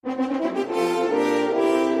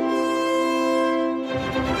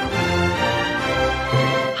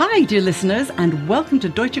Hi, dear listeners, and welcome to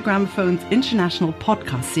Deutsche Gramophone's international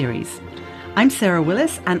podcast series. I'm Sarah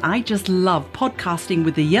Willis, and I just love podcasting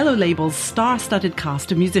with the Yellow Label's star-studded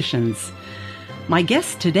cast of musicians. My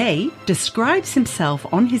guest today describes himself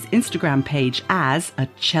on his Instagram page as a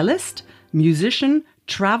cellist, musician,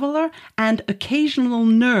 traveler, and occasional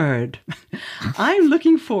nerd. I'm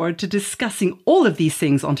looking forward to discussing all of these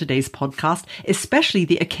things on today's podcast, especially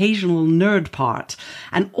the occasional nerd part,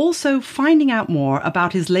 and also finding out more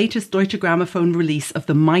about his latest Deutsche Grammophon release of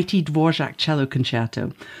the mighty Dvorak Cello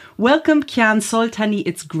Concerto. Welcome, Kian Soltani.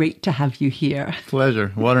 It's great to have you here.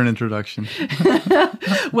 Pleasure. What an introduction.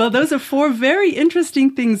 Well, those are 4 very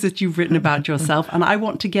interesting things that you've written about yourself, and I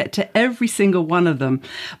want to get to every single one of them.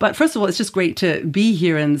 But first of all, it's just great to be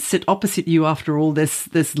here and sit opposite you after all this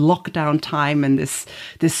lockdown time and this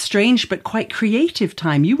strange but quite creative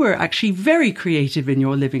time. You were actually very creative in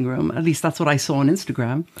your living room. At least that's what I saw on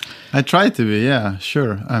Instagram. I tried to be, yeah,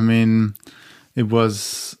 sure. I mean, it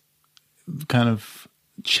was kind of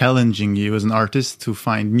challenging you as an artist to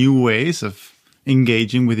find new ways of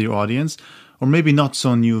engaging with your audience, or maybe not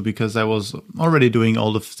so new because I was already doing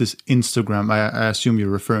all of this Instagram. I assume you're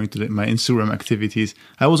referring to my Instagram activities.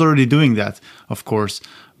 I was already doing that, of course,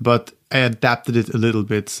 but I adapted it a little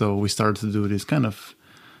bit. So we started to do this kind of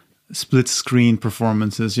split screen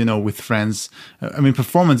performances, with friends. I mean,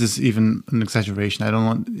 performance is even an exaggeration.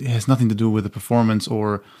 It has nothing to do with the performance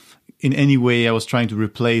or in any way I was trying to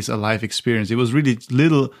replace a live experience. It was really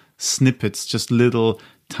little snippets, just little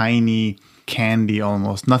tiny candy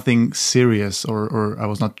almost, nothing serious, or I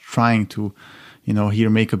was not trying to, here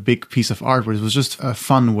make a big piece of art, but it was just a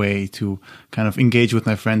fun way to kind of engage with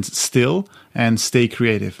my friends still and stay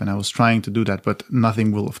creative. And I was trying to do that, but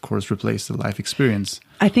nothing will, of course, replace the live experience.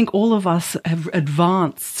 I think all of us have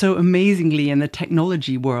advanced so amazingly in the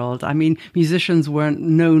technology world. I mean, musicians weren't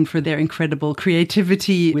known for their incredible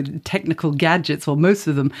creativity with technical gadgets, well, most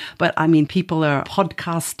of them. But I mean, people are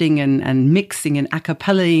podcasting and mixing and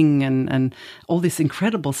acapelling and all this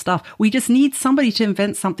incredible stuff. We just need somebody to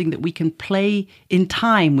invent something that we can play in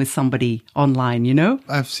time with somebody online,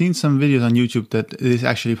 I've seen some videos on YouTube that it is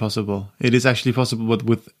actually possible. It is actually possible, but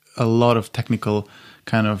with a lot of technical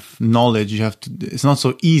kind of knowledge, it's not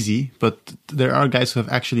so easy, but there are guys who have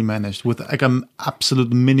actually managed with like an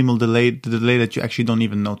absolute minimal delay, the delay that you actually don't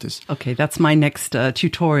even notice. Okay, that's my next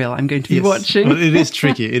tutorial I'm going to be watching. But it is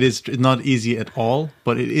tricky. It is not easy at all,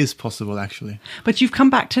 but it is possible actually. But you've come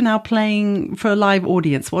back to now playing for a live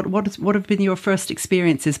audience. What have been your first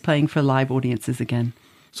experiences playing for live audiences again?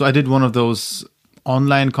 So I did one of those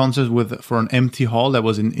online concerts for an empty hall that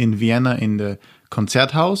was in Vienna in the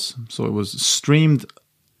Konzerthaus. So it was streamed,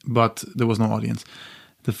 but there was no audience.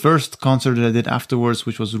 The first concert that I did afterwards,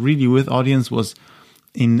 which was really with audience, was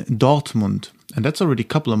in Dortmund. And that's already a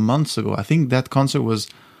couple of months ago. I think that concert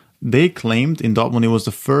they claimed in Dortmund, it was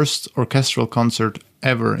the first orchestral concert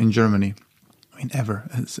ever in Germany. I mean, ever.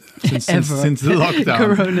 Since the lockdown.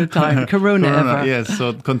 Corona time. Corona ever. Yes,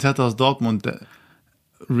 so Konzerthaus Dortmund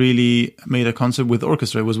really made a concert with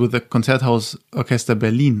orchestra. It was with the Konzerthaus Orchester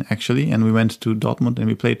Berlin, actually, and we went to Dortmund and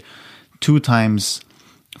we played 2 times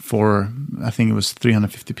for, I think it was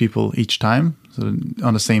 350 people each time. So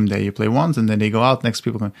on the same day you play once and then they go out, next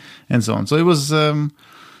people come, and so on. So it was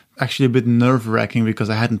actually a bit nerve-wracking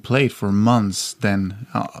because I hadn't played for months then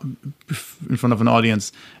in front of an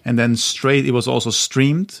audience. And then it was also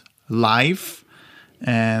streamed live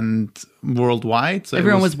and worldwide. So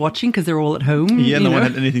everyone was watching because they're all at home. Yeah, no one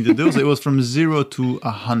had anything to do. So it was from 0 to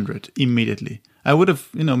 100 immediately. I would have,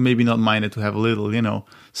 maybe not minded to have a little,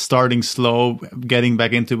 starting slow, getting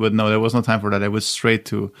back into it, but no, there was no time for that. I was straight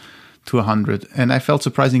to 100. And I felt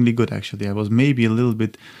surprisingly good, actually. I was maybe a little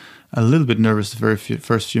bit nervous the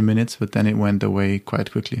first few minutes, but then it went away quite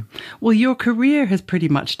quickly. Well, your career has pretty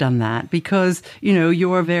much done that because,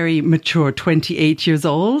 you're very mature, 28 years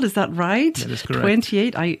old. Is that right? That is correct.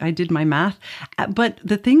 28. I did my math. But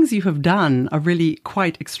the things you have done are really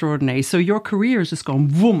quite extraordinary. So your career has just gone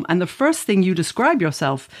boom. And the first thing you describe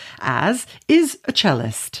yourself as is a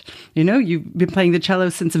cellist. You've been playing the cello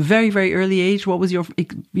since a very, very early age. What was your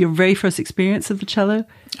very first experience of the cello?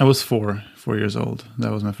 I was 4 years old.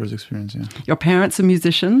 That was my first experience, yeah. Your parents are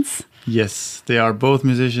musicians? Yes, they are both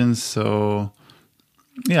musicians. So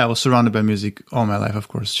Yeah, I was surrounded by music all my life, of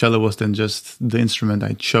course. Cello was then just the instrument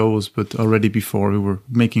I chose, but already before we were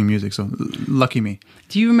making music, so lucky me.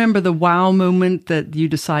 Do you remember the wow moment that you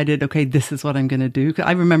decided, okay, this is what I'm going to do?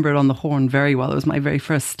 I remember it on the horn very well. It was my very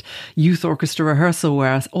first youth orchestra rehearsal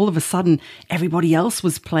where all of a sudden everybody else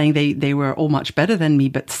was playing. They were all much better than me,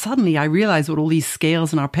 but suddenly I realized what all these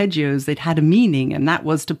scales and arpeggios, they'd had a meaning, and that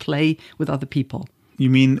was to play with other people. You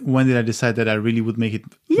mean, when did I decide that I really would make it?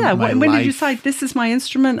 Yeah, my when life? did you decide this is my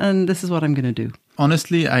instrument and this is what I'm going to do?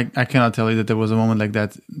 Honestly, I cannot tell you that there was a moment like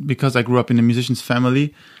that, because I grew up in a musician's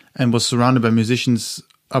family and was surrounded by musicians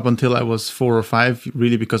up until I was 4 or 5,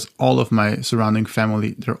 really, because all of my surrounding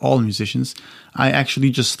family, they're all musicians. I actually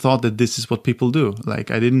just thought that this is what people do. Like,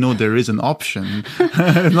 I didn't know there is an option.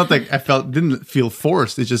 It's not like didn't feel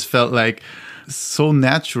forced. It just felt like so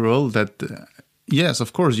natural that... yes,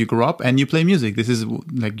 of course, you grow up and you play music. This is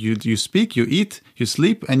like you speak, you eat, you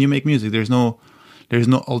sleep, and you make music. There's no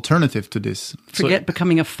alternative to this. Forget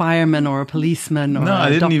becoming a fireman or a policeman or I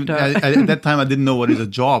didn't doctor. At that time, I didn't know what is a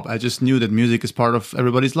job. I just knew that music is part of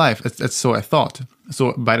everybody's life. That's so I thought.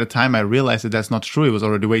 So by the time I realized that that's not true, it was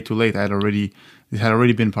already way too late. It had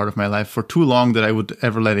already been part of my life for too long that I would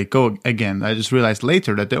ever let it go again. I just realized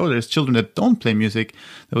later that there's children that don't play music.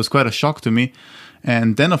 That was quite a shock to me.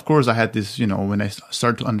 And then, of course, I had this, when I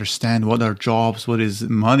started to understand what are jobs, what is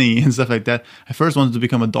money and stuff like that, I first wanted to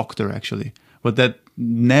become a doctor, actually. But that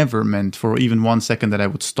never meant for even 1 second that I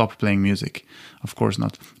would stop playing music. Of course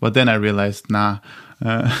not. But then I realized, no,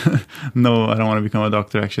 I don't want to become a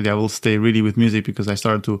doctor, actually. I will stay really with music, because I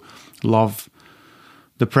started to love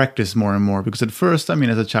the practice more and more. Because at first,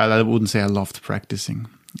 as a child, I wouldn't say I loved practicing.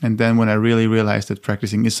 And then when I really realized that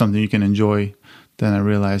practicing is something you can enjoy, then I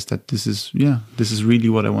realized that this is really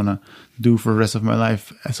what I want to do for the rest of my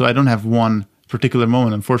life. So I don't have one particular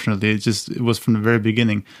moment, unfortunately. It was from the very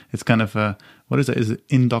beginning. It's kind of what is that? Is it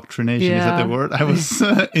indoctrination? Yeah. Is that the word? I was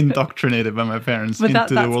indoctrinated by my parents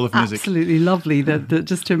into the world of music. Absolutely lovely. That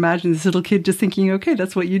just to imagine this little kid just thinking, okay,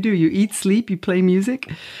 that's what you do. You eat, sleep, you play music.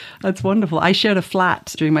 That's wonderful. I shared a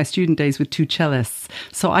flat during my student days with 2 cellists.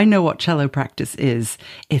 So I know what cello practice is.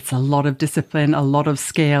 It's a lot of discipline, a lot of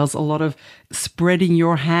scales, a lot of spreading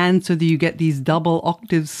your hand so that you get these double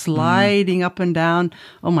octaves sliding up and down.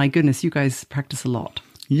 Oh my goodness, you guys practice a lot.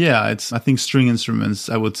 Yeah, I think string instruments,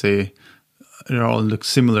 I would say, they're all in the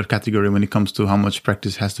similar category when it comes to how much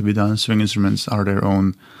practice has to be done. String instruments are their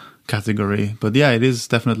own category. But yeah, it is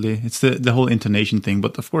definitely, it's the whole intonation thing.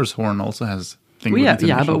 But of course, horn also has thing with intonation.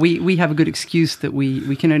 Yeah, but we have a good excuse that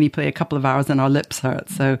we can only play a couple of hours and our lips hurt,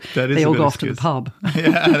 so they all go off to the pub.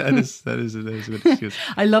 Yeah, that is a good excuse.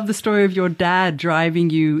 I love the story of your dad driving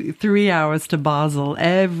you 3 hours to Basel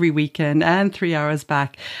every weekend and 3 hours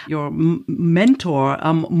back. Your mentor,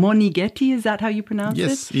 Monighetti, is that how you pronounce it?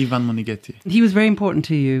 Yes, Ivan Monighetti. He was very important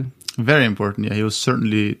to you. Very important, yeah. He was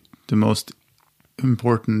certainly the most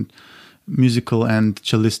important musical and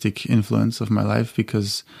cellistic influence of my life,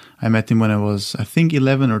 because I met him when I was, I think,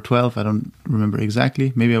 11 or 12. I don't remember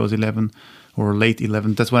exactly. Maybe I was 11 or late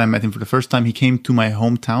 11. That's when I met him for the first time. He came to my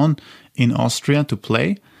hometown in Austria to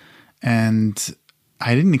play, and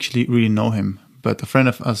I didn't actually really know him, but a friend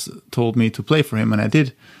of us told me to play for him, and I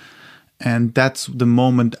did. And that's the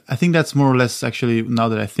moment, I think that's more or less, actually, now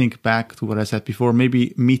that I think back to what I said before,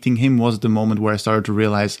 maybe meeting him was the moment where I started to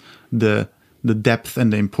realize the depth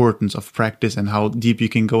and the importance of practice and how deep you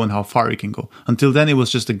can go and how far you can go. Until then, it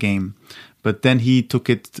was just a game. But then he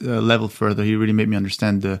took it a level further. He really made me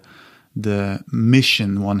understand the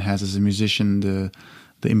mission one has as a musician, the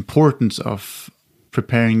importance of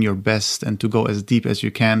preparing your best and to go as deep as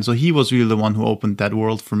you can. So he was really the one who opened that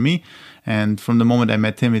world for me. And from the moment I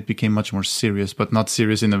met him, it became much more serious, but not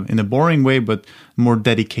serious in a boring way, but more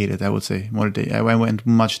dedicated, I would say. I went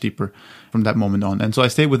much deeper from that moment on. And so I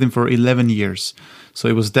stayed with him for 11 years. So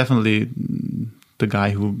it was definitely the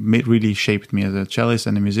guy who really shaped me as a cellist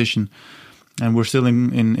and a musician. And we're still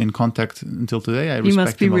in contact until today. I respect him a lot. You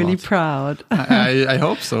must be really proud. I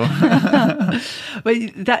hope so.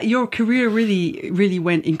 But your career really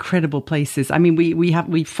went incredible places. I mean,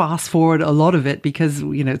 we fast forward a lot of it because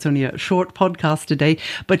it's only a short podcast today.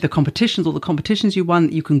 But all the competitions you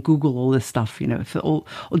won, you can Google all this stuff. For all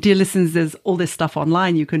dear listeners, there's all this stuff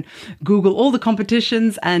online. You can Google all the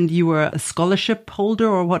competitions, and you were a scholarship holder,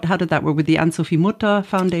 or what? How did that work with the Anne-Sophie Mutter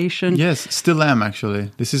Foundation? Yes, still am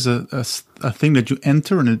actually. This is a thing that you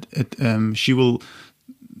enter, and she will,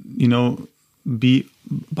 be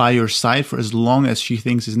by your side for as long as she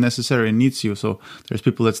thinks is necessary and needs you. So there's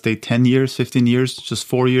people that stay 10 years, 15 years, just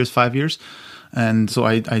 4 years, 5 years. And so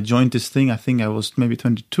I joined this thing. I think I was maybe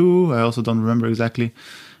 22. I also don't remember exactly.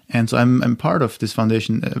 And so I'm part of this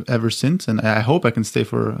foundation ever since, and I hope I can stay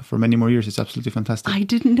for many more years. It's absolutely fantastic. I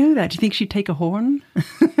didn't know that. Do you think she'd take a horn?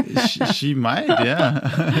 she might, yeah.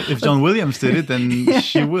 If John Williams did it, then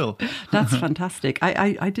she will. That's fantastic.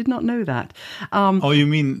 I did not know that. Oh, you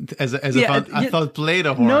mean I thought played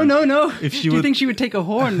a horn. No. If she Do you think she would take a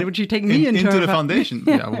horn? Would she take me into the foundation?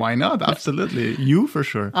 Yeah, why not? Absolutely. You for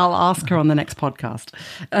sure. I'll ask her on the next podcast.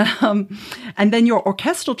 And then your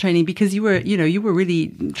orchestral training, because you were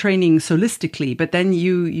really training solistically, but then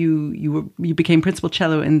you became principal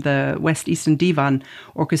cello in the West Eastern Divan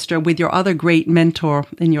Orchestra with your other great mentor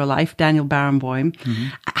in your life, Daniel Barenboim. Mm-hmm.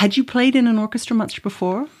 Had you played in an orchestra much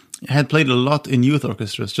before? I had played a lot in youth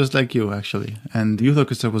orchestras, just like you, actually. And youth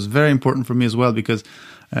orchestra was very important for me as well, because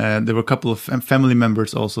there were a couple of family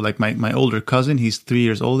members also, like my older cousin, he's 3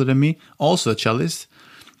 years older than me, also a cellist.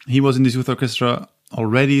 He was in this youth orchestra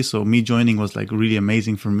already, so me joining was like really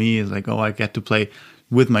amazing for me. It's like, I get to play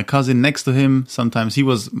with my cousin next to him. Sometimes he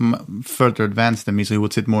was further advanced than me, so he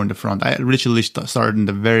would sit more in the front. I literally started in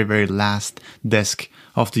the very, very last desk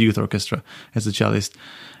of the youth orchestra as a cellist.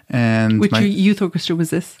 And which youth orchestra was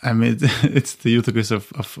this? I mean, it's the youth orchestra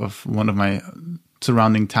of one of my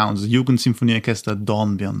surrounding towns, Jugendsymphonieorchester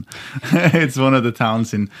Dornbirn. It's one of the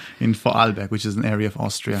towns in Vorarlberg, which is an area of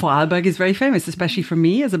Austria. Vorarlberg is very famous, especially for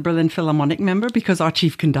me as a Berlin Philharmonic member, because our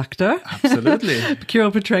chief conductor, absolutely,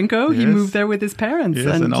 Kirill Petrenko, yes. He moved there with his parents.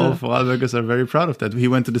 Yes, and all Vorarlbergers are very proud of that. He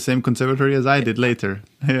went to the same conservatory as I did later.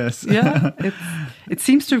 Yes. Yeah, it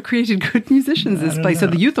seems to have created good musicians, this place. So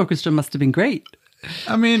the youth orchestra must have been great.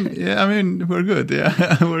 I mean, we're good.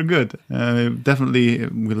 Yeah, we're good. Definitely,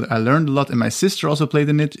 I learned a lot. And my sister also played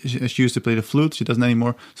in it. She used to play the flute. She doesn't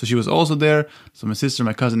anymore. So she was also there. So my sister,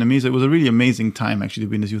 my cousin, and me. So it was a really amazing time, actually, to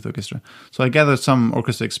be in this youth orchestra. So I gathered some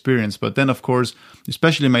orchestra experience. But then, of course,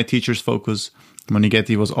 especially my teacher's focus,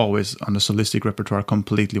 Monighetti, was always on the solistic repertoire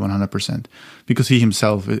completely, 100%. Because he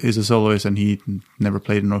himself is a soloist and he never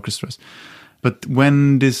played in orchestras. But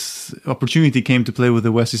when this opportunity came to play with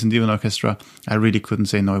the West Eastern Divan Orchestra, I really couldn't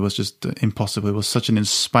say no. It was just impossible. It was such an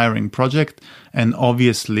inspiring project. And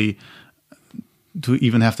obviously, to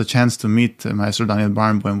even have the chance to meet Maestro Daniel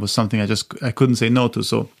Barenboim was something I couldn't say no to.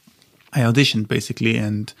 So I auditioned, basically,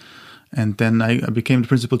 and then I became the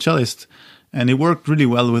principal cellist. And it worked really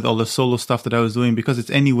well with all the solo stuff that I was doing, because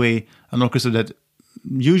it's anyway an orchestra that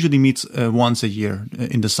usually meets once a year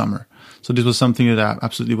in the summer. So this was something that I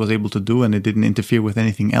absolutely was able to do, and it didn't interfere with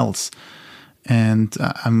anything else. And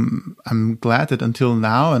I'm glad that until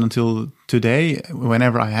now and until today,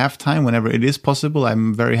 whenever I have time, whenever it is possible,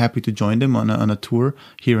 I'm very happy to join them on a tour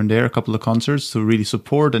here and there, a couple of concerts to really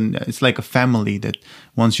support. And it's like a family that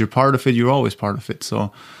once you're part of it, you're always part of it.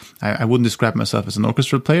 So I wouldn't describe myself as an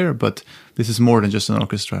orchestra player, but this is more than just an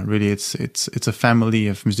orchestra. Really, it's a family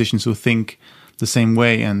of musicians who think the same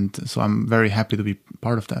way, and so I'm very happy to be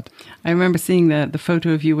part of that. I remember seeing the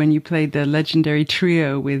photo of you when you played the legendary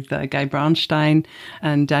trio with Guy Braunstein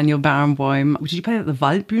and Daniel Barenboim. Did you play at the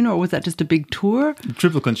Waldbühne, or was that just a big tour?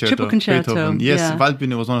 Triple concerto. Beethoven. Yes, yeah.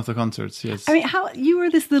 Waldbühne was one of the concerts. Yes. I mean, how you were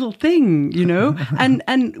this little thing,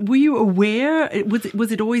 and were you aware?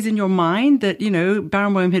 Was it always in your mind that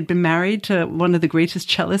Barenboim had been married to one of the greatest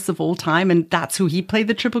cellists of all time, and that's who he played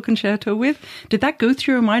the triple concerto with? Did that go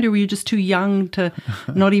through your mind, or were you just too young to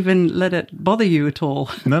not even let it bother you at all?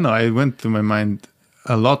 No, I went through my mind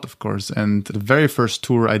a lot, of course. And the very first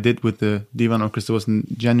tour I did with the Divan Orchestra was in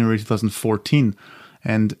January 2014.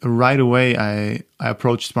 And right away, I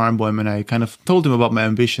approached Barenboim and I kind of told him about my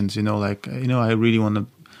ambitions, I really want to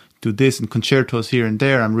do this and concertos here and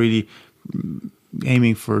there. I'm really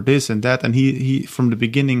aiming for this and that. And he from the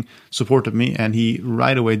beginning supported me, and he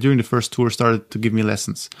right away during the first tour started to give me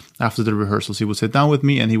lessons. After the rehearsals, he would sit down with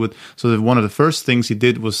me, and one of the first things he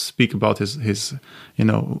did was speak about his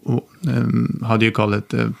how do you call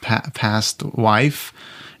it, past wife,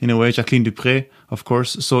 in a way, Jacqueline Dupré, of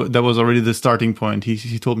course. So that was already the starting point.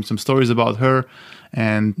 He told me some stories about her,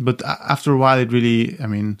 but after a while, it really,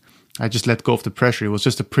 I just let go of the pressure. It was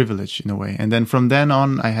just a privilege in a way. And then from then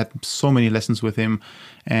on, I had so many lessons with him.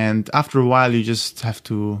 And after a while, you just have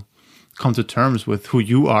to come to terms with who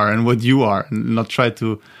you are and what you are, and not try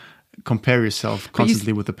to compare yourself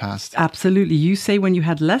constantly with the past. Absolutely. You say when you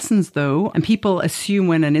had lessons, though, and people assume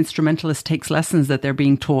when an instrumentalist takes lessons that they're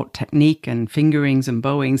being taught technique and fingerings and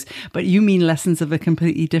bowings, but you mean lessons of a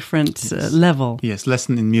completely different level. Yes,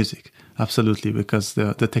 lesson in music. Absolutely, because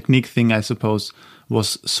the technique thing, I suppose,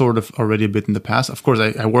 was sort of already a bit in the past. Of course,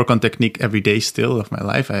 I work on technique every day still of my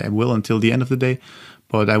life. I will until the end of the day.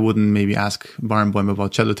 But I wouldn't maybe ask Barenboim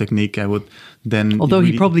about cello technique. I would then... Although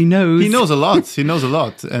he probably knows. He knows a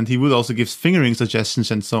lot. And he would also give fingering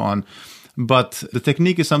suggestions and so on. But the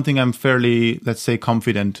technique is something I'm fairly, let's say,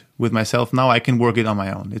 confident with myself now. I can work it on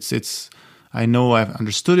my own. I know I've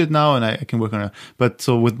understood it now, and I can work on it. But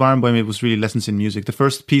so with Barenboim, it was really lessons in music. The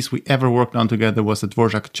first piece we ever worked on together was the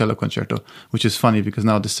Dvorak Cello Concerto, which is funny because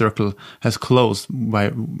now the circle has closed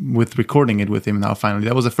with recording it with him now finally.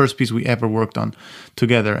 That was the first piece we ever worked on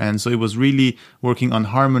together. And so it was really working on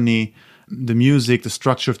harmony, the music, the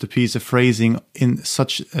structure of the piece, the phrasing in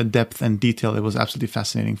such a depth and detail. It was absolutely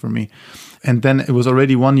fascinating for me. And then it was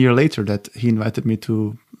already 1 year later that he invited me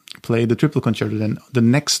to play the triple concerto. Then the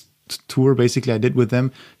next tour basically I did with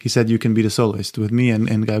them, he said, you can be the soloist with me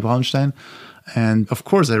and Guy Braunstein. And of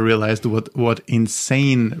course I realized what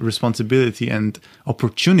insane responsibility and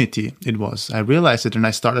opportunity it was. I realized it and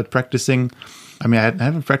I started practicing. I mean, I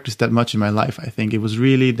haven't practiced that much in my life. I think it was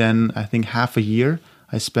really then, I think half a year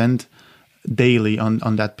I spent daily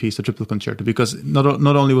on that piece, the triple concerto, because not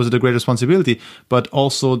only was it a great responsibility, but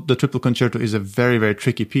also the triple concerto is a very, very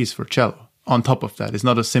tricky piece for cello. On top of that, it's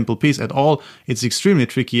not a simple piece at all. It's extremely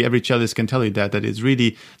tricky. Every cellist can tell you that it's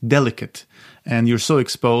really delicate and you're so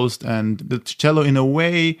exposed. And the cello, in a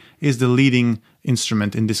way, is the leading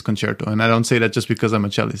instrument in this concerto. And I don't say that just because I'm a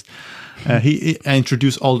cellist. I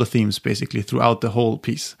introduced all the themes basically throughout the whole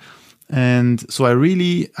piece. And so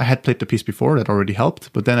I had played the piece before, that already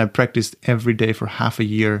helped. But then I practiced every day for half a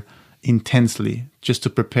year intensely just to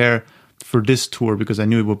prepare for this tour, because I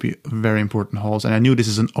knew it would be very important halls, and I knew this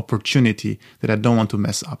is an opportunity that I don't want to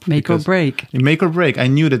mess up. Make or break. Make or break. I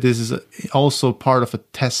knew that this is also part of a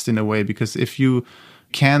test in a way, because if you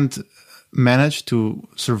can't manage to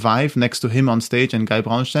survive next to him on stage and Guy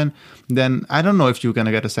Braunstein, then I don't know if you're gonna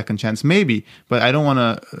get a second chance. Maybe, but I don't want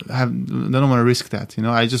to risk that.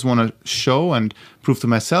 I just want to show and prove to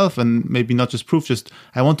myself, and maybe not just prove. Just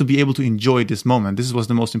I want to be able to enjoy this moment. This was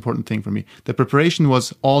the most important thing for me. The preparation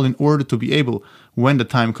was all in order to be able, when the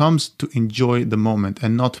time comes, to enjoy the moment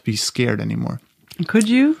and not be scared anymore. Could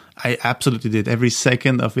you? I absolutely did. Every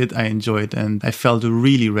second of it I enjoyed, and I felt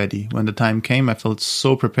really ready. When the time came, I felt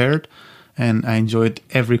so prepared. And I enjoyed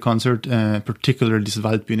every concert, particularly this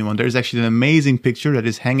Waldbühne one. There's actually an amazing picture that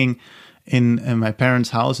is hanging in my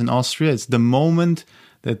parents' house in Austria. It's the moment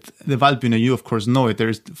that the Waldbühne, you of course know it.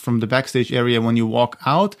 There's from the backstage area, when you walk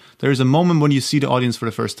out, there is a moment when you see the audience for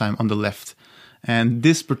the first time on the left. And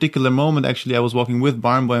this particular moment, actually, I was walking with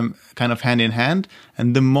Barenboim kind of hand in hand.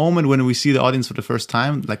 And the moment when we see the audience for the first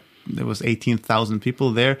time, like there was 18,000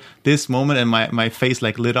 people there, this moment, and my face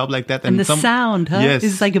like lit up like that. And the sound, huh? Yes.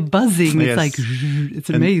 It's like a buzzing. Yes. It's like, it's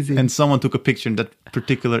amazing. And someone took a picture in that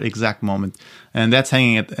particular exact moment. And that's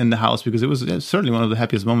hanging in the house, because it was certainly one of the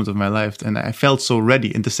happiest moments of my life. And I felt so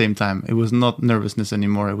ready at the same time. It was not nervousness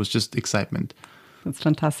anymore. It was just excitement. That's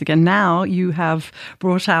fantastic. And now you have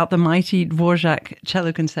brought out the mighty Dvorak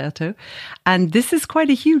Cello Concerto. And this is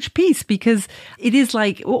quite a huge piece, because it is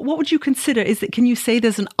like, what would you consider? Can you say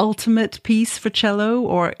there's an ultimate piece for cello,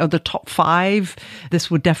 or the top 5?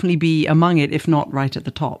 This would definitely be among it, if not right at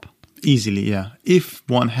the top. Easily, yeah. If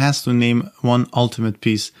one has to name one ultimate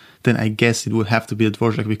piece, then I guess it would have to be a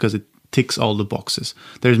Dvorak, because it ticks all the boxes.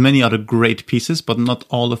 There's many other great pieces, but not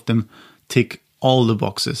all of them tick all the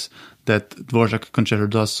boxes that Dvorak Concerto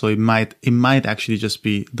does. So it might actually just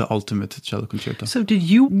be the ultimate cello concerto. So did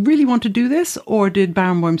you really want to do this, or did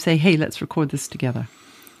Barenboim say, hey, let's record this together?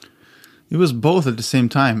 It was both at the same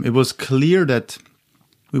time. It was clear that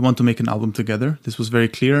we want to make an album together. This was very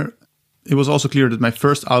clear. It was also clear that my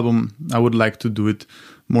first album, I would like to do it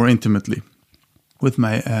more intimately with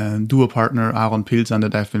my duo partner, Aaron Pilsan,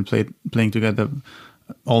 that I've been playing together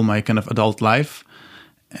all my kind of adult life.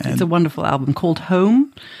 And it's a wonderful album called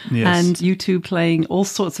Home. Yes. And you two playing all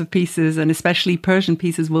sorts of pieces, and especially Persian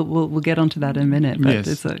pieces. We'll get onto that in a minute. But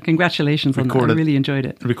yes. Congratulations on that. I really enjoyed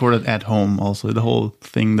it. Recorded at home also. The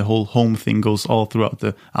whole home thing goes all throughout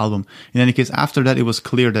the album. In any case, after that, it was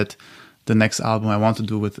clear that the next album I want to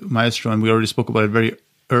do with Maestro, and we already spoke about it very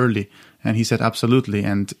early. And he said, absolutely.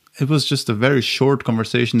 And it was just a very short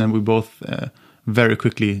conversation, and we both very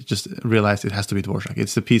quickly just realized it has to be Dvorak.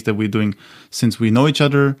 It's the piece that we're doing since we know each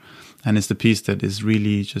other, and it's the piece that is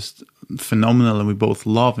really just phenomenal, and we both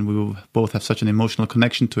love, and we both have such an emotional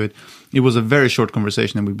connection to it. It was a very short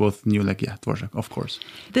conversation, and we both knew, like, yeah, Dvorak, of course.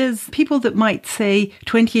 There's people that might say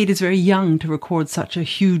 28 is very young to record such a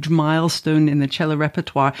huge milestone in the cello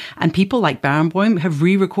repertoire, and people like Barenboim have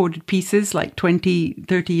re-recorded pieces like 20,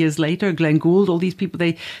 30 years later. Glenn Gould, all these people,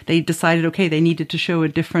 they decided, okay, they needed to show a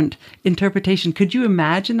different interpretation. Could you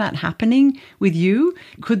imagine that happening with you?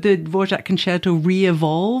 Could the Dvorak Concerto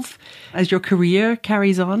re-evolve as your career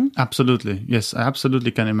carries on? Absolutely. Yes, I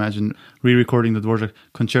absolutely can imagine re-recording the Dvorak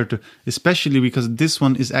Concerto, especially because this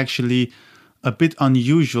one is actually a bit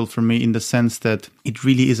unusual for me in the sense that it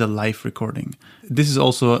really is a live recording. This is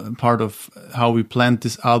also part of how we planned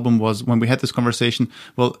this album. Was when we had this conversation,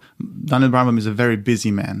 well, Daniel Barenboim is a very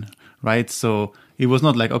busy man, right? So it was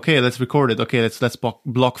not like, okay, let's record it. Okay, let's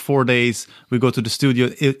block 4 days. We go to the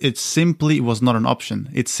studio. It simply was not an option.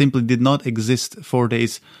 It simply did not exist 4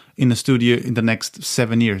 days in a studio in the next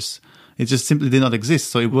 7 years. It just simply did not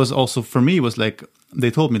exist. So it was also, for me, it was like,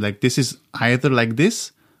 they told me like, this is either like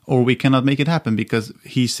this or we cannot make it happen because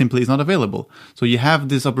he simply is not available. So you have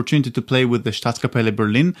this opportunity to play with the Staatskapelle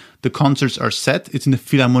Berlin. The concerts are set. It's in the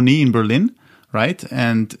Philharmonie in Berlin, right?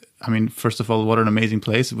 And I mean, first of all, what an amazing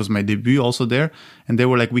place. It was my debut also there. And they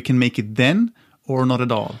were like, we can make it then or not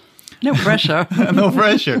at all. No pressure. No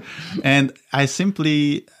pressure. And I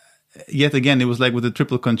simply, yet again, it was like with the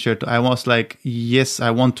triple concerto. I was like, yes, I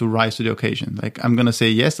want to rise to the occasion. Like, I'm going to say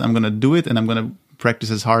yes, I'm going to do it, and I'm going to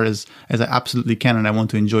practice as hard as I absolutely can, and I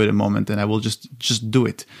want to enjoy the moment, and I will just do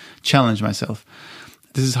it, challenge myself.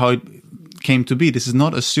 This is how it came to be. This is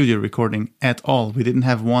not a studio recording at all. We didn't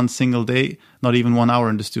have one single day, not even 1 hour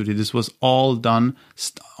in the studio. This was all done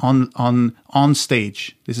on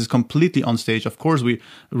stage. This is completely on stage. Of course, we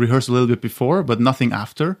rehearsed a little bit before, but nothing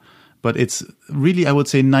after. But it's really, I would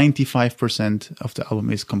say 95% of the album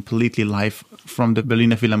is completely live from the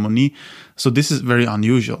Berliner Philharmonie. So this is very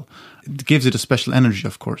unusual. It gives it a special energy,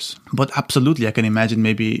 of course. But absolutely, I can imagine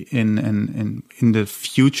maybe in the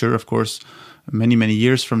future, of course, many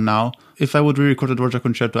years from now, if I would re-record the Dvorak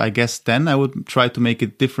Concerto, I guess then I would try to make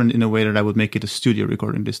it different in a way that I would make it a studio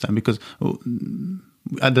recording this time. Because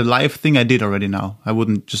the live thing I did already now. I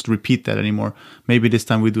wouldn't just repeat that anymore. Maybe this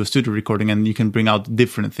time we do a studio recording and you can bring out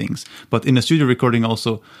different things. But in a studio recording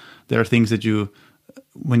also, there are things that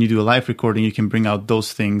when you do a live recording, you can bring out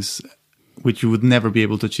those things which you would never be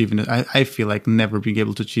able to achieve. I feel like never being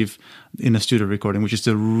able to achieve in a studio recording, which is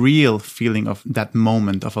the real feeling of that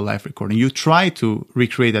moment of a live recording. You try to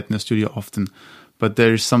recreate that in a studio often, but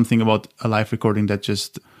there is something about a live recording that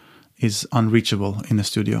just is unreachable in a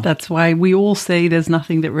studio. That's why we all say there's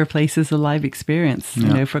nothing that replaces a live experience. You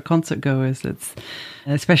know, for concert goers, it's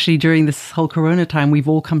especially during this whole Corona time, we've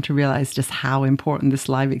all come to realize just how important this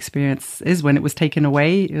live experience is. When it was taken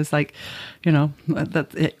away, it was like,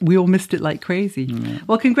 we all missed it like crazy. Yeah.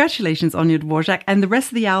 Well, congratulations on your Dvorak. And the rest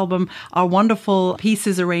of the album are wonderful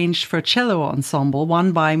pieces arranged for cello ensemble,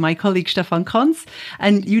 one by my colleague Stefan Konz,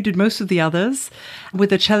 and you did most of the others with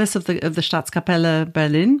the cellist of the Staatskapelle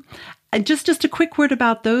Berlin. And just a quick word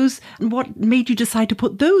about those. What made you decide to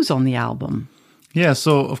put those on the album? Yeah,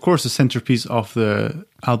 so of course the centerpiece of the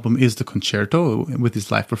album is the concerto with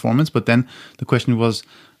its live performance. But then the question was,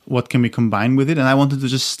 what can we combine with it? And I wanted to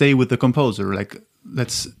just stay with the composer. Like,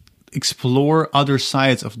 let's explore other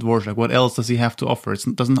sides of Dvorak. What else does he have to offer? It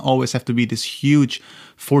doesn't always have to be this huge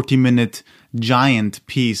 40-minute giant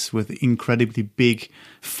piece with incredibly big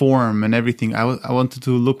form and everything. I wanted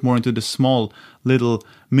to look more into the small little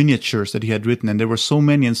miniatures that he had written, and there were so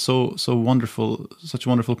many and so wonderful, such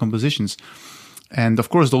wonderful compositions. And of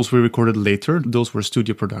course, those were recorded later. Those were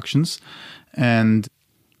studio productions. And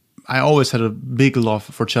I always had a big love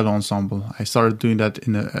for cello ensemble. I started doing that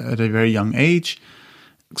at a very young age.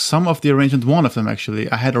 Some of the arrangements, one of them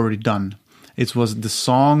actually, I had already done. It was the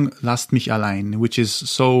song Lasst mich allein, which is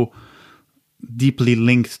so deeply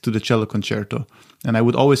linked to the cello concerto. And I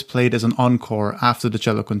would always play it as an encore after the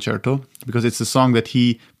cello concerto, because it's a song that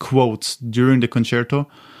he quotes during the concerto.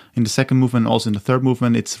 In the second movement, also in the third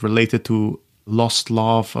movement, it's related to lost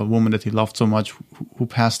love, a woman that he loved so much who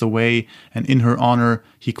passed away. And in her honor,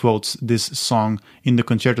 he quotes this song in the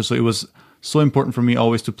concerto. So it was so important for me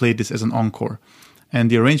always to play this as an encore. And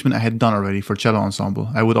the arrangement I had done already for cello ensemble.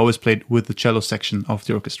 I would always play it with the cello section of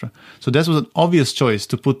the orchestra. So that was an obvious choice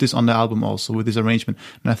to put this on the album also with this arrangement.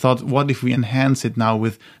 And I thought, what if we enhance it now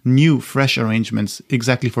with new, fresh arrangements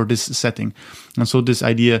exactly for this setting? And so this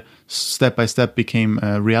idea, step by step, became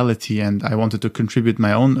a reality. And I wanted to contribute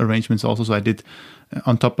my own arrangements also. So I did,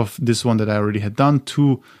 on top of this one that I already had done,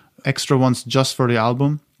 2 extra ones just for the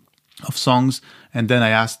album of songs. And then I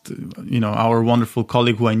asked, our wonderful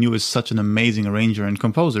colleague who I knew is such an amazing arranger and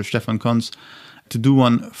composer, Stefan Konz, to do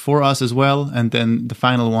one for us as well. And then the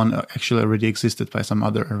final one actually already existed by some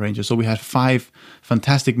other arranger. So we had 5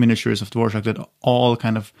 fantastic miniatures of Dvorak that all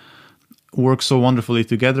kind of work so wonderfully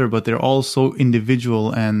together, but they're all so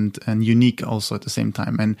individual and unique also at the same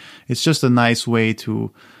time. And it's just a nice way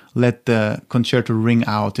to let the concerto ring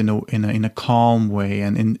out in a calm way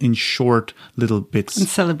and in short little bits. And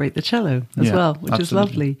celebrate the cello as well, which is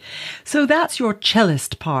lovely. So that's your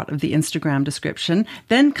cellist part of the Instagram description.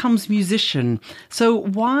 Then comes musician. So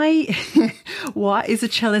why is a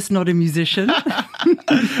cellist not a musician?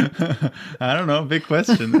 I don't know. Big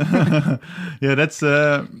question. Yeah, that's,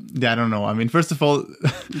 I don't know. I mean, first of all,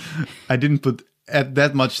 I didn't put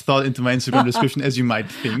that much thought into my Instagram description as you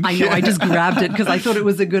might think. I know, I just grabbed it because I thought it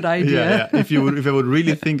was a good idea. Yeah. If I would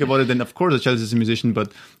really think about it, then of course a cellist is a musician,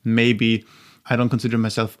 but maybe I don't consider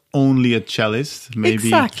myself only a cellist. Maybe,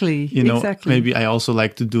 exactly. Maybe I also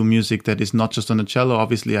like to do music that is not just on the cello.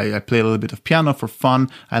 Obviously, I play a little bit of piano for fun.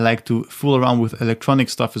 I like to fool around with electronic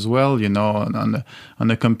stuff as well, on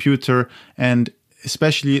the computer. And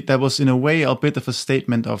especially that was in a way a bit of a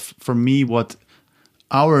statement of, for me, what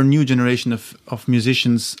our new generation of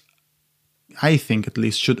musicians, I think at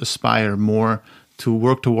least, should aspire more to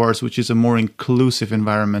work towards, which is a more inclusive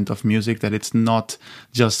environment of music, that it's not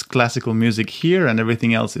just classical music here and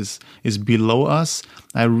everything else is below us.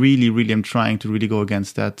 I really, really am trying to really go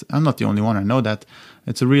against that. I'm not the only one, I know that.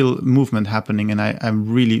 It's a real movement happening, and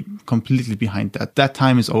I'm really completely behind that. That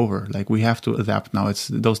time is over. Like, we have to adapt now.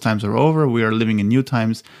 Those times are over. We are living in new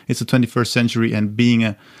times. It's the 21st century, and being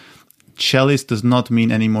a cellist does not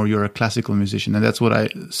mean anymore you're a classical musician. And that's what I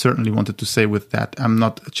certainly wanted to say with that. I'm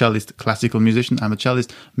not a cellist classical musician. I'm a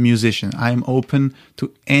cellist musician. I'm open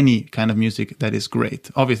to any kind of music that is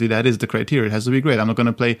great. Obviously, that is the criteria. It has to be great. I'm not going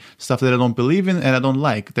to play stuff that I don't believe in and I don't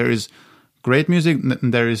like. There is great music,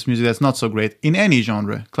 and there is music that's not so great in any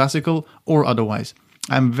genre, classical or otherwise.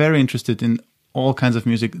 I'm very interested in all kinds of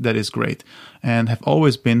music that is great and have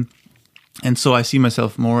always been. And so I see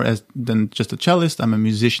myself more than just a cellist. I'm a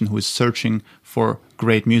musician who is searching for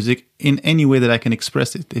great music in any way that I can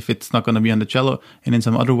express it. If it's not going to be on the cello and in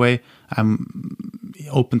some other way, I'm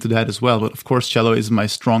open to that as well. But of course, cello is my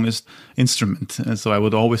strongest instrument. And so I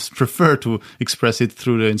would always prefer to express it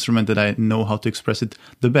through the instrument that I know how to express it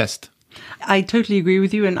the best. I totally agree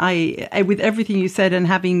with you, and I with everything you said, and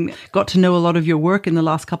having got to know a lot of your work in the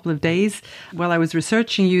last couple of days while I was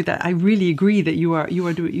researching you, that I really agree that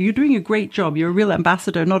you're doing a great job. You're a real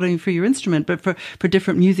ambassador, not only for your instrument but for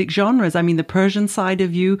different music genres. I mean, the Persian side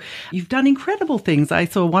of you've done incredible things. I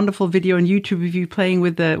saw a wonderful video on YouTube of you playing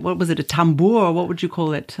with a tambour, or what would you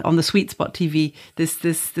call it, on the Sweet Spot TV.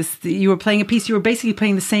 You were playing a piece. You were basically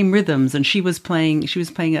playing the same rhythms, and she was playing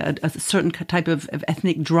a certain type of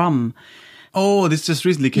ethnic drum. Oh, this just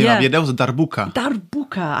recently came up. Yeah, that was a darbuka.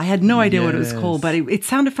 Darbuka. I had no idea what it was called, but it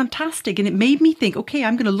sounded fantastic. And it made me think, okay,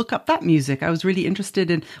 I'm going to look up that music. I was really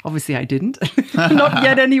interested in, obviously I didn't. Not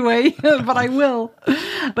yet anyway, but I will.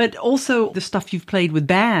 But also the stuff you've played with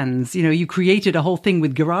bands. You created a whole thing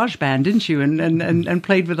with GarageBand, didn't you? And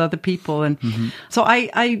played with other people. And so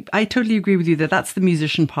I totally agree with you that that's the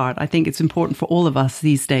musician part. I think it's important for all of us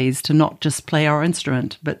these days to not just play our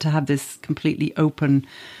instrument, but to have this completely open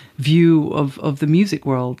view of the music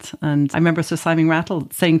world. And I remember Sir Simon Rattle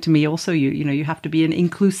saying to me also, you have to be an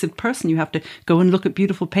inclusive person. You have to go and look at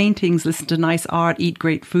beautiful paintings, listen to nice art, eat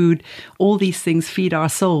great food. All these things feed our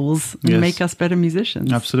souls and make us better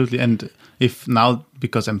musicians. Absolutely. And if now,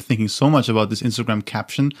 because I'm thinking so much about this Instagram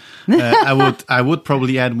caption, I would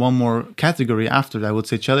probably add one more category after that. I would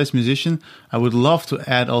say cellist musician. I would love to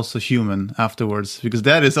add also human afterwards, because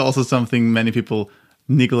that is also something many people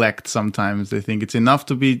neglect sometimes. They think it's enough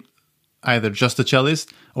to be either just a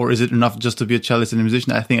cellist, or is it enough just to be a cellist and a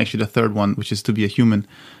musician? I think actually the third one, which is to be a human,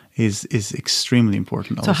 is extremely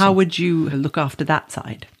important also. So how would you look after that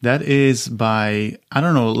side? That is by, I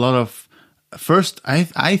don't know, a lot of, first, I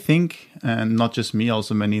think, and not just me,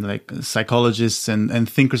 also many like psychologists and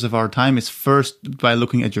thinkers of our time, is first by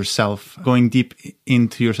looking at yourself, going deep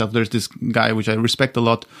into yourself. There's this guy, which I respect a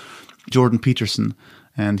lot, Jordan Peterson,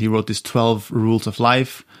 and he wrote these 12 rules of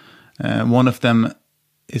life. One of them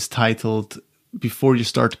is titled, "Before you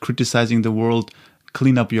start criticizing the world,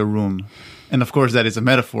 clean up your room." And of course, that is a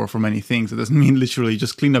metaphor for many things. It doesn't mean literally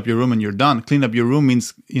just clean up your room and you're done. Clean up your room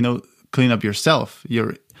means, clean up yourself.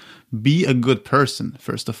 Be a good person,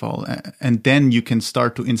 first of all. And then you can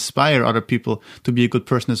start to inspire other people to be a good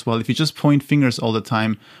person as well. If you just point fingers all the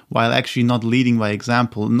time while actually not leading by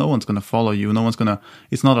example, no one's going to follow you.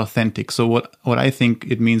 It's not authentic. So what I think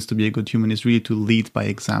it means to be a good human is really to lead by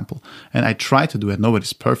example. And I try to do it.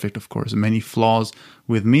 Nobody's perfect, of course. Many flaws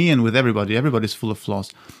with me and with everybody. Everybody's full of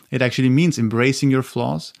flaws. It actually means embracing your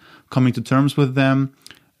flaws, coming to terms with them,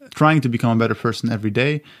 trying to become a better person every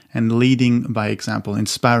day, and leading by example,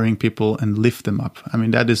 inspiring people and lift them up. I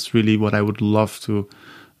mean, that is really what I would love to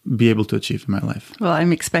be able to achieve in my life. Well,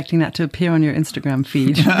 I'm expecting that to appear on your Instagram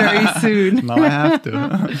feed very soon. Now I have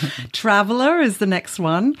to. Traveler is the next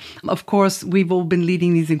one. Of course, we've all been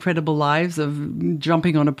leading these incredible lives of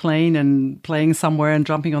jumping on a plane and playing somewhere and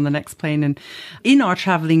jumping on the next plane. And in our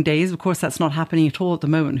traveling days, of course, that's not happening at all at the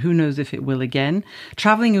moment. Who knows if it will again.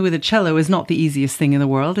 Traveling with a cello is not the easiest thing in the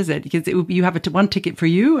world, is it? Because you have one ticket for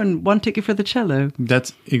you and one ticket for the cello.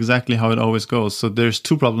 That's exactly how it always goes. So there's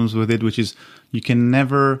two problems with it, which is you can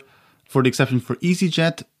never, for the exception for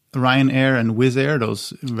EasyJet, Ryanair and Wizz Air,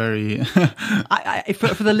 those very...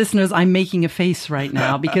 for the listeners, I'm making a face right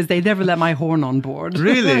now because they never let my horn on board.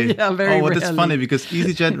 Really? Yeah, very rarely. That's funny because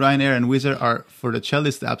EasyJet, Ryanair and Wizz Air are, for the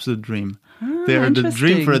cellist, the absolute dream. They're the interesting.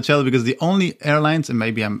 dream for a cello because the only airlines, and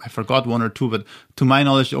maybe I forgot one or two, but to my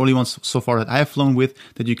knowledge, the only ones so far that I have flown with,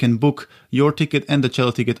 that you can book your ticket and the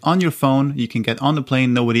cello ticket on your phone. You can get on the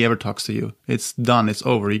plane. Nobody ever talks to you. It's done. It's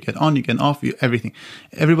over. You get on, you get off, everything.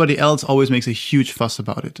 Everybody else always makes a huge fuss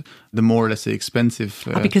about it. The more, let's say, expensive.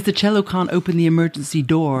 Because the cello can't open the emergency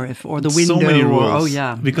door or the window. So many rules. Oh,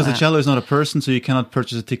 yeah. Because the cello is not a person, so you cannot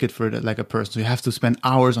purchase a ticket for it like a person. So you have to spend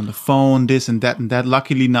hours on the phone, this and that and that.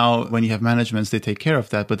 Luckily now, when you have managements, they take care of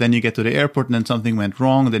that. But then you get to the airport and then something went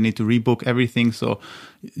wrong. They need to rebook everything. So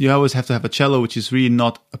you always have to have a cello, which is really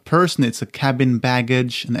not a person. It's a cabin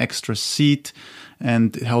baggage, an extra seat,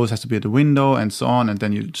 and it always has to be at the window and so on. And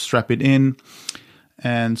then you strap it in.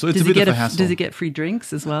 And so it's a bit of a hassle. Does it get free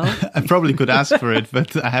drinks as well? I probably could ask for it,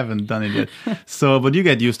 but I haven't done it yet. So, but you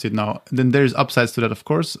get used to it now. Then there's upsides to that, of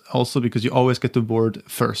course, also because you always get to board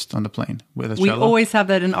first on the plane with a cello. We always have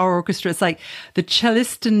that in our orchestra. It's like the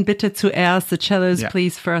Cellisten bitte zuerst, the cellos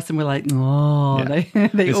please first. And we're like,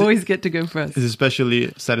 they always get to go first. It's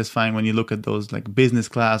especially satisfying when you look at those like business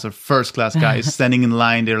class or first class guys standing in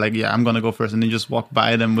line. They're like, yeah, I'm going to go first. And then you just walk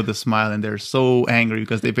by them with a smile and they're so angry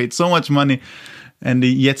because they paid so much money. And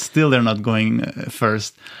yet still they're not going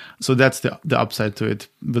first. So that's the upside to it.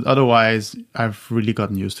 But otherwise, I've really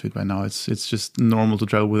gotten used to it by now. It's just normal to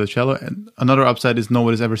travel with a cello. And another upside is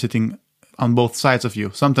nobody's ever sitting on both sides of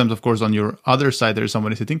you. Sometimes, of course, on your other side, there's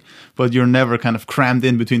somebody sitting. But you're never kind of crammed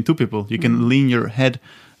in between two people. You can lean your head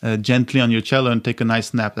gently on your cello and take a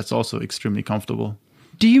nice nap. That's also extremely comfortable.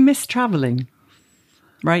 Do you miss traveling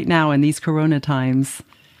right now in these Corona times?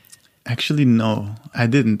 Actually, no, I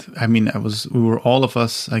didn't. I mean, we were all of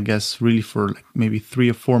us, I guess, really for like maybe 3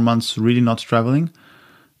 or 4 months really not traveling.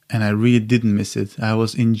 And I really didn't miss it. I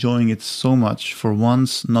was enjoying it so much for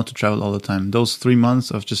once not to travel all the time. Those 3 months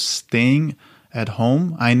of just staying at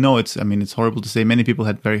home. I know it's horrible to say. Many people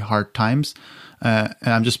had very hard times. And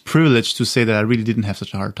I'm just privileged to say that I really didn't have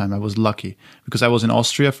such a hard time. I was lucky because I was in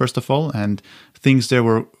Austria, first of all, and things there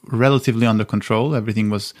were relatively under control. Everything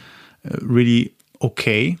was really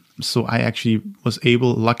okay. So I actually was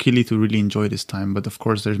able, luckily, to really enjoy this time. But of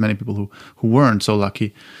course, there's many people who weren't so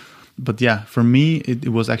lucky. But yeah, for me, it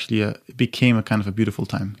was actually it became a kind of a beautiful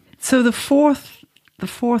time. So the fourth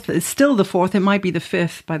is still the fourth. It might be the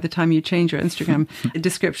fifth by the time you change your Instagram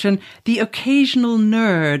description. The occasional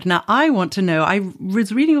nerd. Now, I want to know, I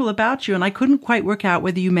was reading all about you and I couldn't quite work out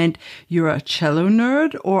whether you meant you're a cello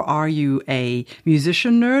nerd or are you a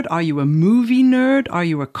musician nerd? Are you a movie nerd? Are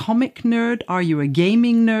you a comic nerd? Are you a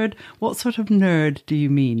gaming nerd? What sort of nerd do you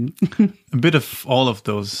mean? A bit of all of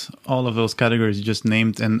those categories you just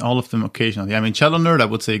named, and all of them occasionally. I mean, cello nerd, I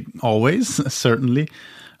would say always, certainly.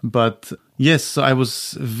 But yes, so I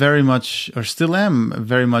was very much, or still am,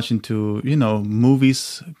 very much into,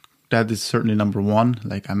 movies. That is certainly number one.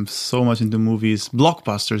 Like, I'm so much into movies,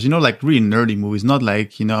 blockbusters, like really nerdy movies. Not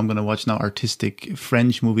like, I'm going to watch now artistic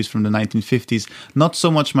French movies from the 1950s. Not so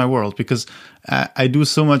much my world, because I do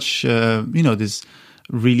so much, this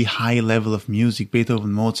really high level of music,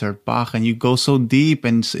 Beethoven, Mozart, Bach, and you go so deep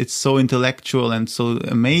and it's so intellectual and so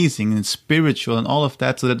amazing and spiritual and all of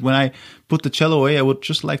that, so that when I put the cello away, I would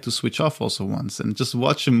just like to switch off also once and just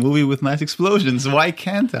watch a movie with nice explosions. Why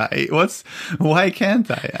can't I? Why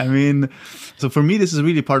can't I? I mean, so for me, this is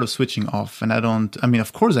really part of switching off. And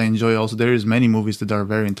of course I enjoy also, there is many movies that are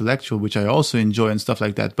very intellectual, which I also enjoy and stuff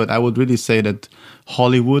like that. But I would really say that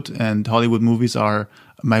Hollywood and Hollywood movies are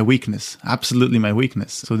my weakness, absolutely my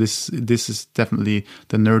weakness. So this is definitely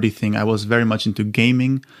the nerdy thing. I was very much into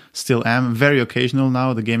gaming, still am, very occasional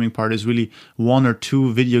now. The gaming part is really 1 or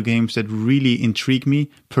 2 video games that really intrigue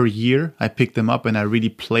me per year. I pick them up and I really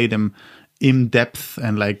play them in depth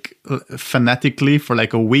and like fanatically for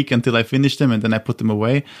like a week until I finish them, and then I put them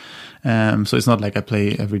away. So it's not like I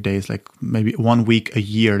play every day. It's like maybe 1 week a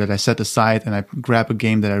year that I set aside and I grab a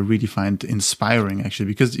game that I really find inspiring, actually.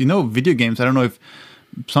 Because, video games, I don't know if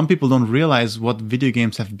some people don't realize what video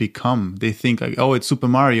games have become. They think like, oh, it's Super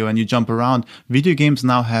Mario and you jump around. Video games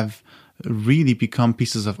now have really become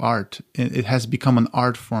pieces of art. It has become an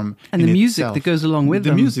art form. And the music itself. that goes along with the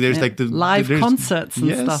them. music. There's like the live concerts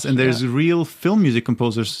and stuff. Yes, and there's real film music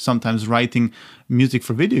composers sometimes writing music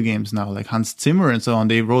for video games now, like Hans Zimmer and so on.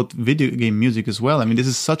 They wrote video game music as well. I mean, this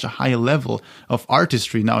is such a high level of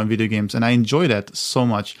artistry now in video games, and I enjoy that so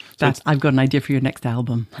much. So I've got an idea for your next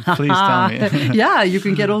album. Please tell me. Yeah, you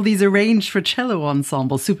can get all these arranged for cello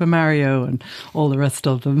ensembles, Super Mario and all the rest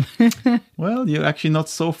of them. Well, you're actually not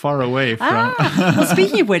so far away from... Well,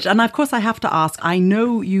 speaking of which, and of course I have to ask, I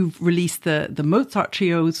know you've released the Mozart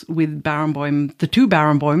trios with Barenboim, the two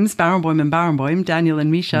Barenboims, Barenboim and Barenboim, Daniel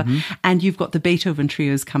and Misha, and you've got the Beethoven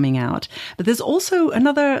trios coming out. But there's also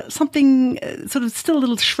another, something sort of still a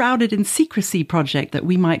little shrouded in secrecy project that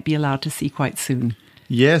we might be allowed to see quite soon.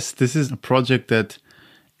 Yes, this is a project that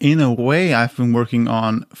in a way I've been working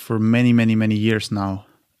on for many, many, many years now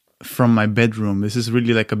from my bedroom. This is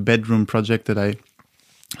really like a bedroom project that I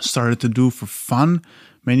started to do for fun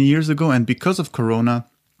many years ago. And because of Corona,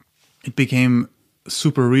 it became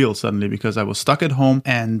super real suddenly because I was stuck at home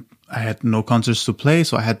and I had no concerts to play.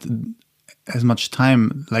 So I had as much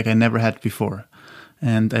time like I never had before.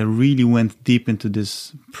 And I really went deep into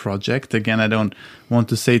this project. Again, I don't want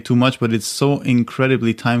to say too much, but it's so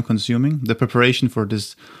incredibly time consuming. The preparation for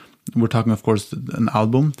this, we're talking, of course, an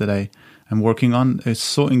album that I am working on. It's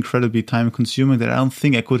so incredibly time consuming that I don't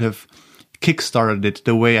think I could have kickstarted it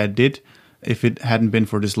the way I did if it hadn't been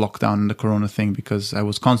for this lockdown and the Corona thing, because I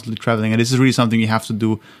was constantly traveling. And this is really something you have to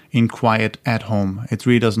do in quiet at home. It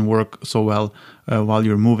really doesn't work so well while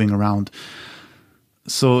you're moving around.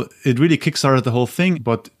 So it really kickstarted the whole thing,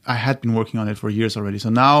 but I had been working on it for years already. So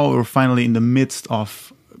now we're finally in the midst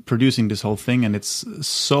of producing this whole thing, and it's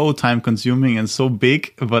so time consuming and so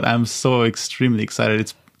big, but I'm so extremely excited.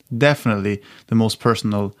 It's definitely the most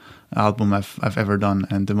personal album I've ever done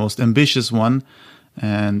and the most ambitious one.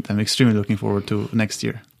 And I'm extremely looking forward to next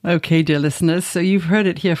year. Okay, dear listeners, so you've heard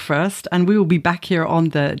it here first, and we will be back here on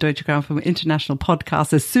the Deutsche Grammophon International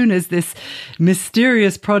podcast as soon as this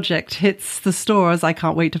mysterious project hits the stores. I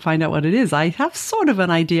can't wait to find out what it is. I have sort of an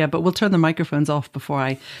idea, but we'll turn the microphones off before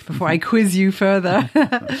I quiz you further.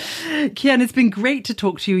 Kian, it's been great to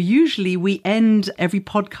talk to you. Usually we end every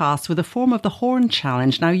podcast with a form of the horn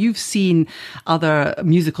challenge. Now, you've seen other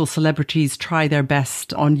musical celebrities try their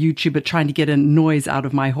best on YouTube at trying to get a noise out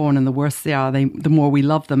of my horn, and the worse they are, the more we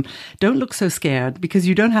love them. Don't look so scared, because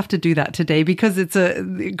you don't have to do that today, because it's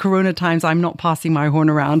Corona times. I'm not passing my horn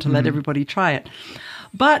around to let everybody try it.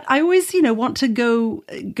 But I always, want to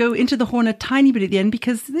go into the horn a tiny bit at the end,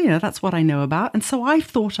 because, that's what I know about. And so I've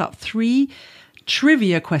thought up 3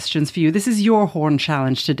 trivia questions for you. This is your horn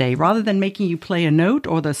challenge today. Rather than making you play a note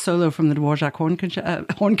or the solo from the Dvorak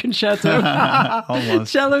horn concerto,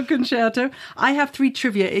 cello concerto, I have 3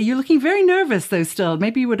 trivia. You're looking very nervous, though, still.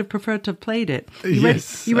 Maybe you would have preferred to have played it.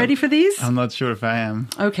 Yes. You ready for these? I'm not sure if I am.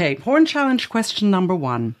 Okay, horn challenge question number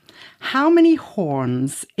 1. How many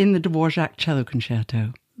horns in the Dvorak cello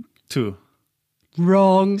concerto? 2.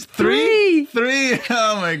 Wrong. 3. 3.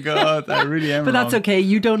 Oh my God. I really am But that's wrong. okay.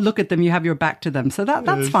 You don't look at them. You have your back to them. So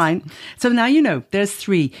that's fine. So now there's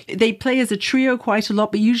 3. They play as a trio quite a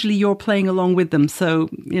lot, but usually you're playing along with them. So,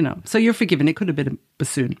 so you're forgiven. It could have been a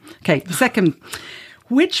bassoon. Okay. Second,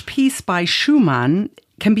 which piece by Schumann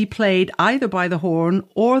can be played either by the horn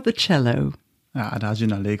or the cello? Adagio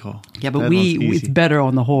in Allegro. Yeah, but it's better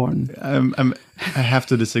on the horn. I have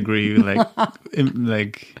to disagree.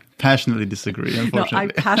 Like passionately disagree, unfortunately.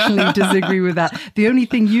 No, I passionately disagree with that. The only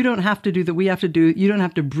thing you don't have to do that we have to do, you don't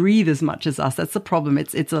have to breathe as much as us. That's the problem.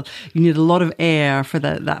 You need a lot of air for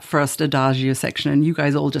that first adagio section, and you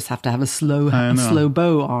guys all just have to have a slow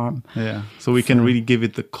bow arm. Yeah, so we can really give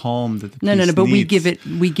it the calm that the piece No, but needs.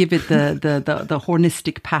 we give it the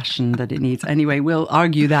hornistic passion that it needs. Anyway, we'll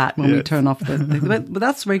argue that when we turn off but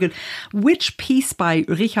that's very good. Which piece by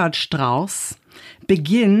Richard Strauss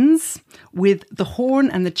begins with the horn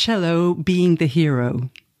and the cello being the hero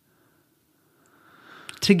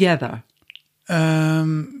together?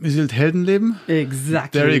 Is it Heldenleben?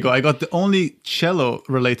 Exactly. There you go. I got the only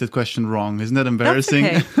cello-related question wrong. Isn't that embarrassing?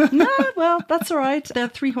 That's okay. No, well, that's all right. There are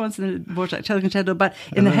 3 horns in the Dvorak cello concerto, but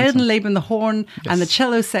in the Heldenleben, the horn and the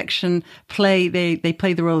cello section play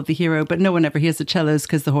the role of the hero, but no one ever hears the cellos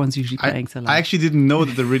because the horn's usually playing so loud. I actually didn't know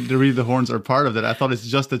that the horns are part of that. I thought it's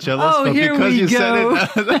just the cellos. Oh, but here because we you go.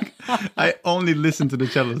 said it, I only listened to the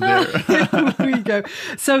cellos there. Here we go.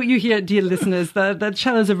 So you hear, dear listeners, the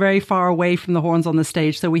cellos are very far away from the the horns on the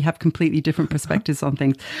stage, so we have completely different perspectives on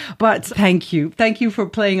things. But thank you. Thank you for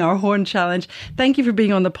playing our horn challenge. Thank you for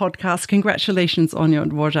being on the podcast. Congratulations on your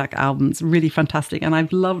Dvorak albums. Really fantastic. And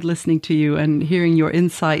I've loved listening to you and hearing your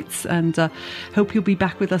insights, and hope you'll be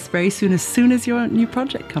back with us very soon as your new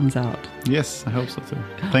project comes out. Yes, I hope so too.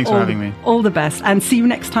 Thanks for having me. All the best. And see you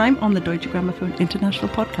next time on the Deutsche Grammophon International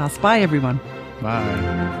Podcast. Bye, everyone.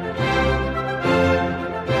 Bye.